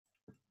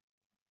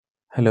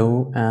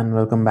Hello and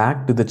welcome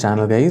back to the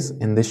channel, guys.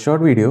 In this short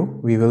video,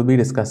 we will be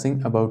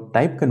discussing about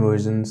type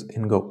conversions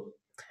in Go.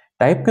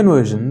 Type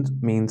conversions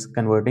means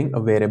converting a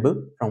variable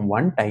from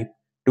one type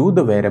to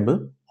the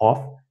variable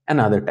of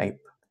another type.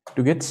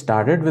 To get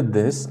started with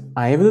this,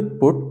 I will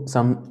put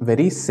some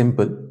very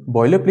simple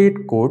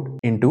boilerplate code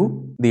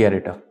into the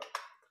editor.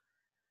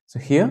 So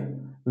here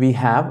we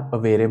have a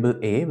variable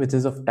a which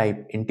is of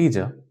type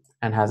integer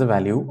and has a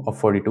value of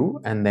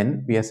 42, and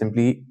then we are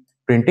simply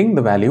printing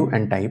the value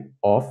and type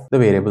of the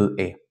variable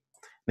a.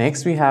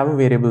 Next we have a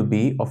variable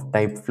b of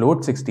type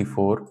float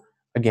 64,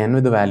 again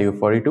with the value of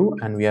 42,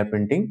 and we are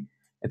printing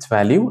its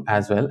value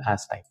as well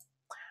as type.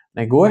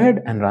 Now go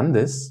ahead and run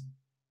this.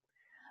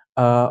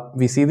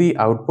 We see the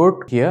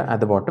output here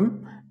at the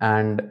bottom,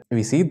 and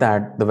we see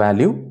that the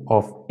value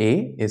of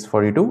a is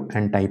 42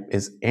 and type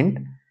is int,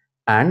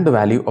 and the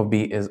value of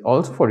b is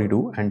also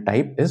 42 and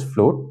type is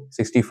float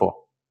 64.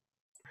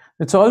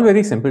 It's all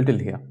very simple till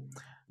here.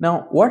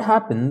 Now what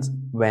happens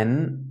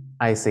when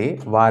I say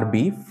var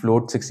b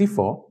float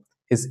 64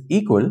 is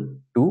equal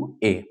to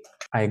a?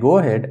 I go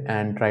ahead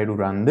and try to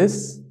run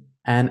this,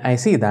 and I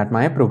see that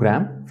my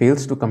program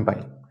fails to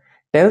compile.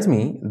 Tells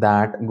me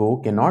that Go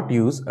cannot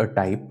use a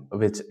type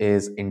which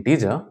is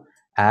integer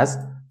as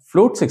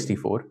float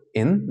 64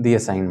 in the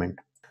assignment.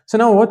 So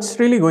now what's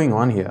really going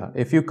on here?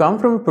 If you come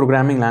from a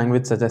programming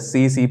language such as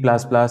C, C++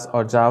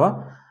 or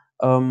Java,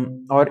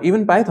 or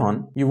even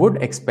Python, you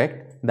would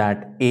expect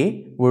that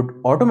A would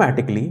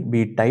automatically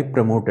be type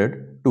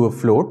promoted to a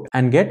float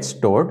and get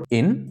stored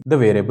in the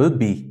variable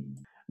B.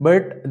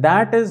 But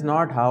that is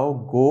not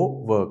how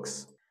Go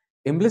works.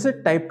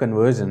 Implicit type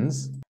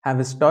conversions have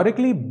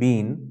historically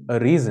been a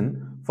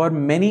reason for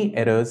many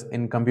errors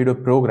in computer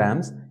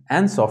programs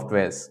and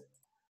softwares.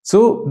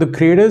 So the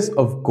creators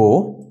of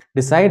Go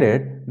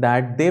decided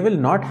that they will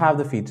not have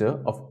the feature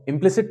of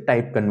implicit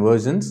type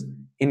conversions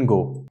in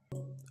Go.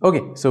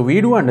 Okay, so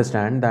we do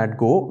understand that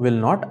Go will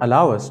not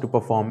allow us to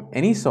perform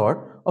any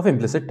sort of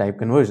implicit type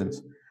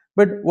conversions.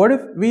 But what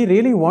if we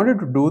really wanted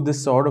to do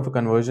this sort of a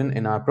conversion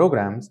in our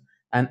programs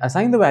and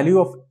assign the value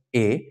of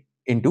A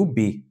into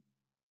B?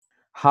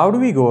 How do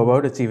we go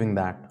about achieving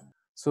that?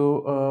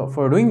 So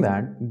for doing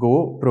that,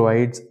 Go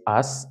provides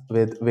us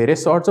with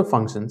various sorts of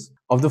functions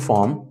of the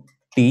form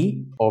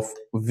t of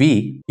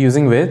v,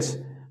 using which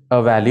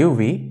a value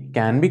v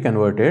can be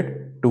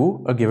converted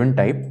to a given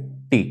type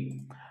t.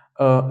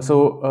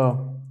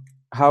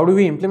 How do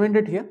we implement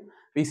it here?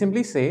 We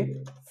simply say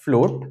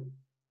float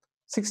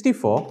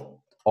 64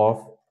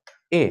 of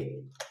a,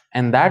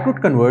 and that would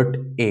convert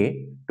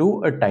a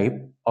to a type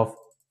of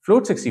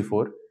float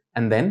 64,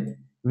 and then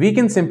we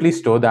can simply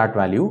store that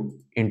value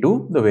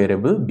into the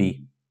variable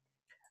b.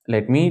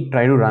 Let me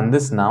try to run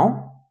this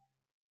now,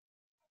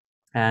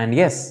 and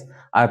yes,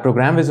 our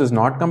program which was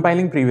not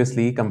compiling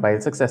previously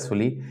compiled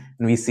successfully,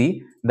 and we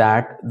see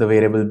that the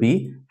variable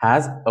b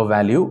has a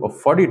value of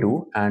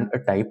 42 and a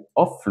type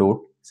of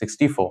float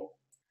 64.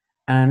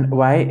 And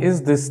why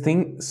is this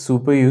thing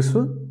super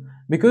useful?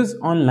 Because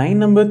on line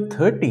number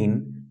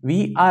 13,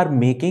 we are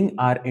making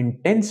our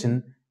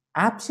intention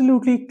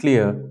absolutely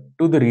clear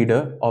to the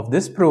reader of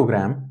this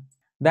program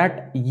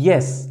that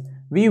yes,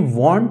 we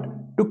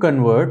want to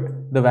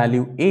convert the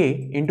value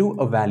a into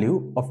a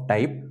value of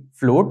type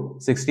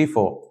float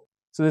 64.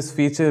 So this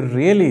feature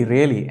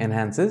really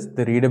enhances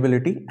the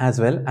readability as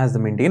well as the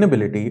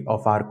maintainability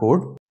of our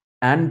code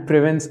and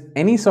prevents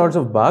any sorts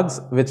of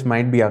bugs which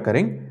might be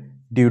occurring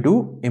due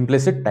to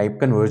implicit type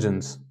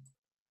conversions.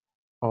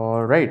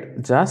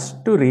 Alright,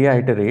 just to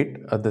reiterate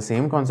the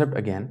same concept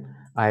again,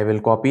 I will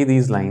copy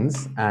these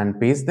lines and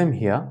paste them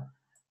here.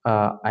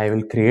 I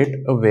will create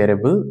a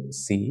variable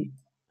c,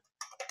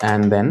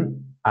 and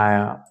then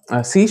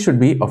c should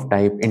be of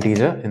type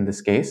integer in this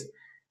case.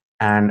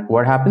 And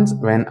what happens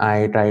when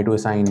I try to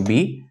assign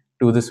b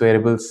to this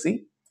variable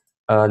c?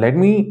 Let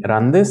me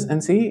run this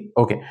and see.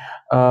 Okay,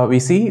 we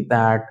see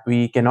that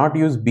we cannot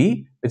use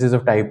b, which is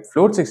of type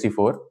float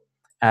 64,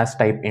 as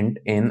type int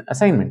in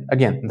assignment.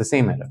 Again, the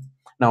same error.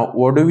 Now,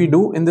 what do we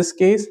do in this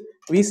case?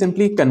 We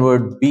simply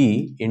convert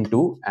b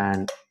into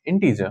an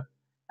integer,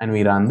 and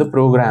we run the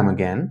program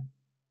again,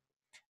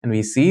 and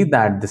we see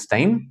that this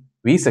time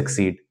we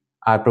succeed.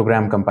 Our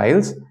program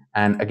compiles,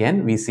 and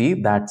again we see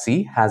that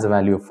c has a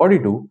value of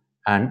 42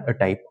 and a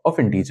type of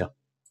integer.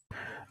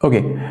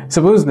 Okay,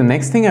 suppose the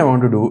next thing I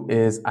want to do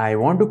is I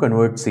want to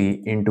convert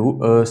c into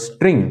a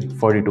string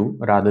 42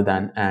 rather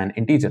than an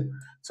integer.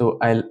 So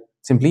I'll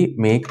simply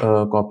make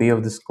a copy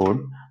of this code.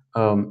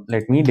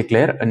 Let me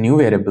declare a new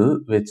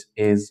variable which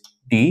is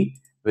d,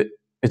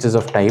 which is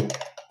of type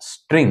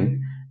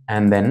string,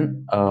 and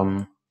then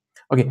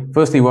okay,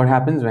 firstly, what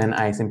happens when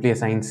I simply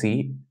assign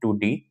c to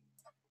d?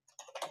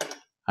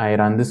 I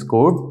run this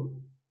code.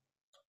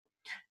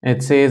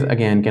 It says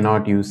again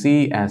cannot use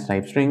c as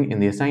type string in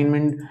the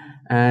assignment,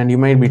 and you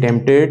might be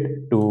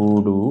tempted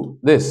to do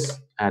this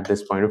at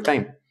this point of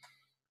time.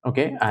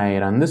 Okay, I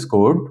run this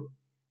code.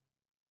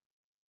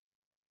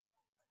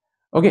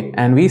 Okay,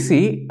 and we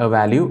see a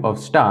value of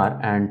star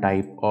and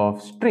type of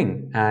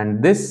string,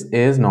 and this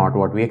is not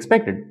what we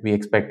expected. We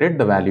expected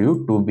the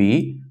value to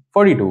be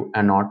 42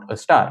 and not a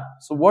star.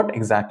 So what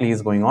exactly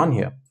is going on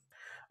here?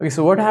 Okay,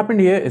 so what happened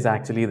here is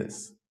actually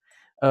this.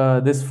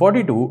 This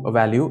 42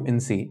 value in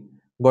C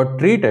got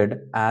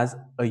treated as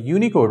a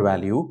Unicode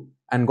value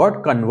and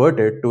got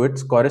converted to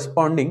its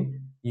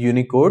corresponding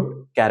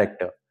Unicode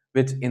character,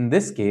 which in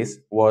this case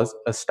was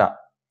a star.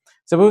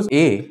 Suppose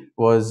A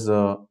was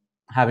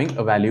having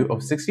a value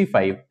of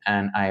 65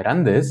 and I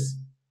run this,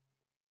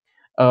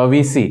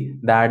 we see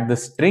that the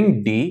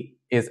string D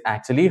is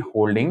actually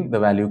holding the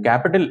value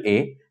capital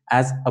A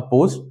as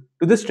opposed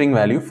to the string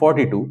value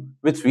 42,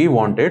 which we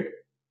wanted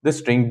the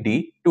string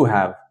D to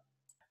have.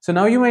 So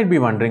now you might be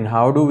wondering,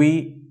 how do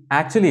we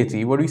actually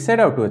achieve what we set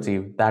out to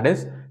achieve? That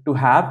is to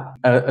have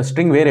a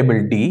string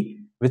variable D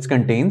which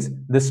contains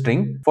the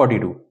string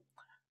 42.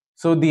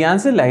 So the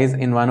answer lies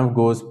in one of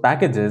Go's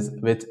packages,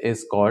 which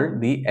is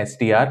called the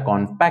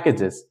strconv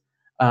packages.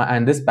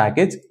 And this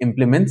package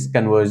implements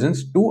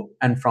conversions to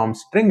and from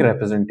string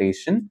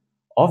representation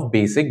of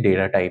basic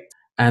data type.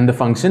 And the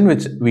function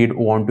which we'd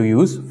want to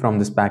use from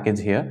this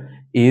package here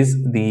is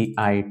the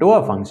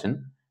itoa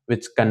function,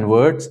 which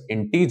converts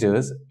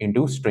integers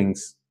into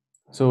strings.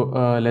 So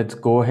let's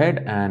go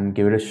ahead and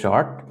give it a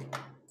shot.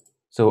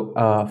 So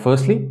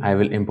firstly, I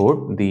will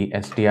import the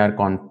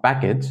strconv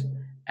package,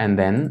 and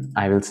then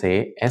I will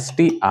say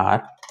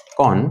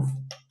strconv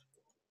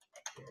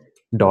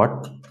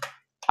dot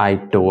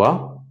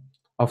itoa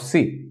of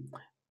C.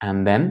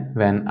 And then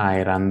when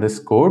I run this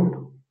code,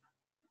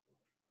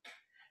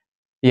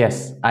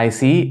 yes, I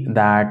see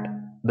that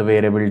the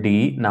variable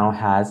D now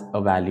has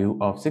a value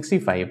of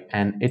 65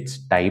 and its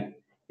type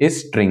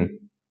is string.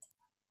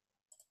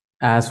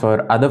 As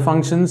for other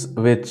functions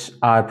which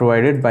are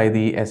provided by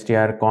the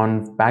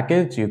strconv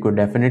package, you could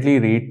definitely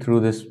read through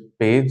this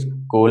page,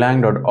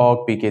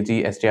 golang.org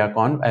pkg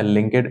strconv. I'll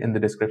link it in the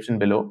description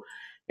below.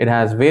 It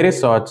has various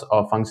sorts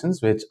of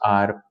functions which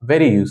are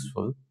very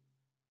useful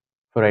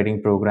for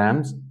writing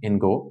programs in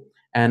Go.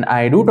 And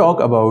I do talk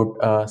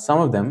about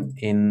some of them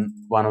in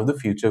one of the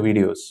future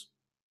videos.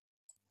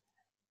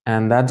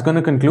 And that's going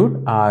to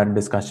conclude our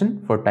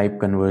discussion for type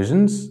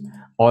conversions.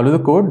 All of the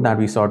code that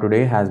we saw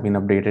today has been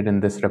updated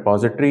in this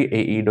repository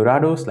ae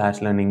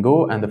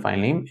dorado/learning-go, and the file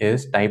name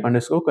is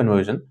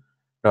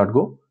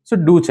type_conversion.go. So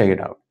do check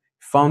it out.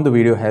 If you found the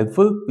video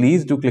helpful,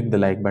 please do click the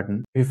like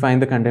button. If you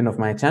find the content of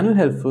my channel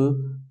helpful,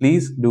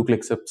 please do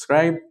click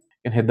subscribe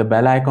and hit the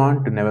bell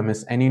icon to never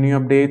miss any new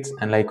updates.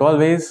 And like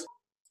always,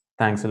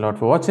 thanks a lot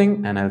for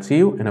watching, and I'll see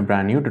you in a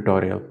brand new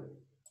tutorial.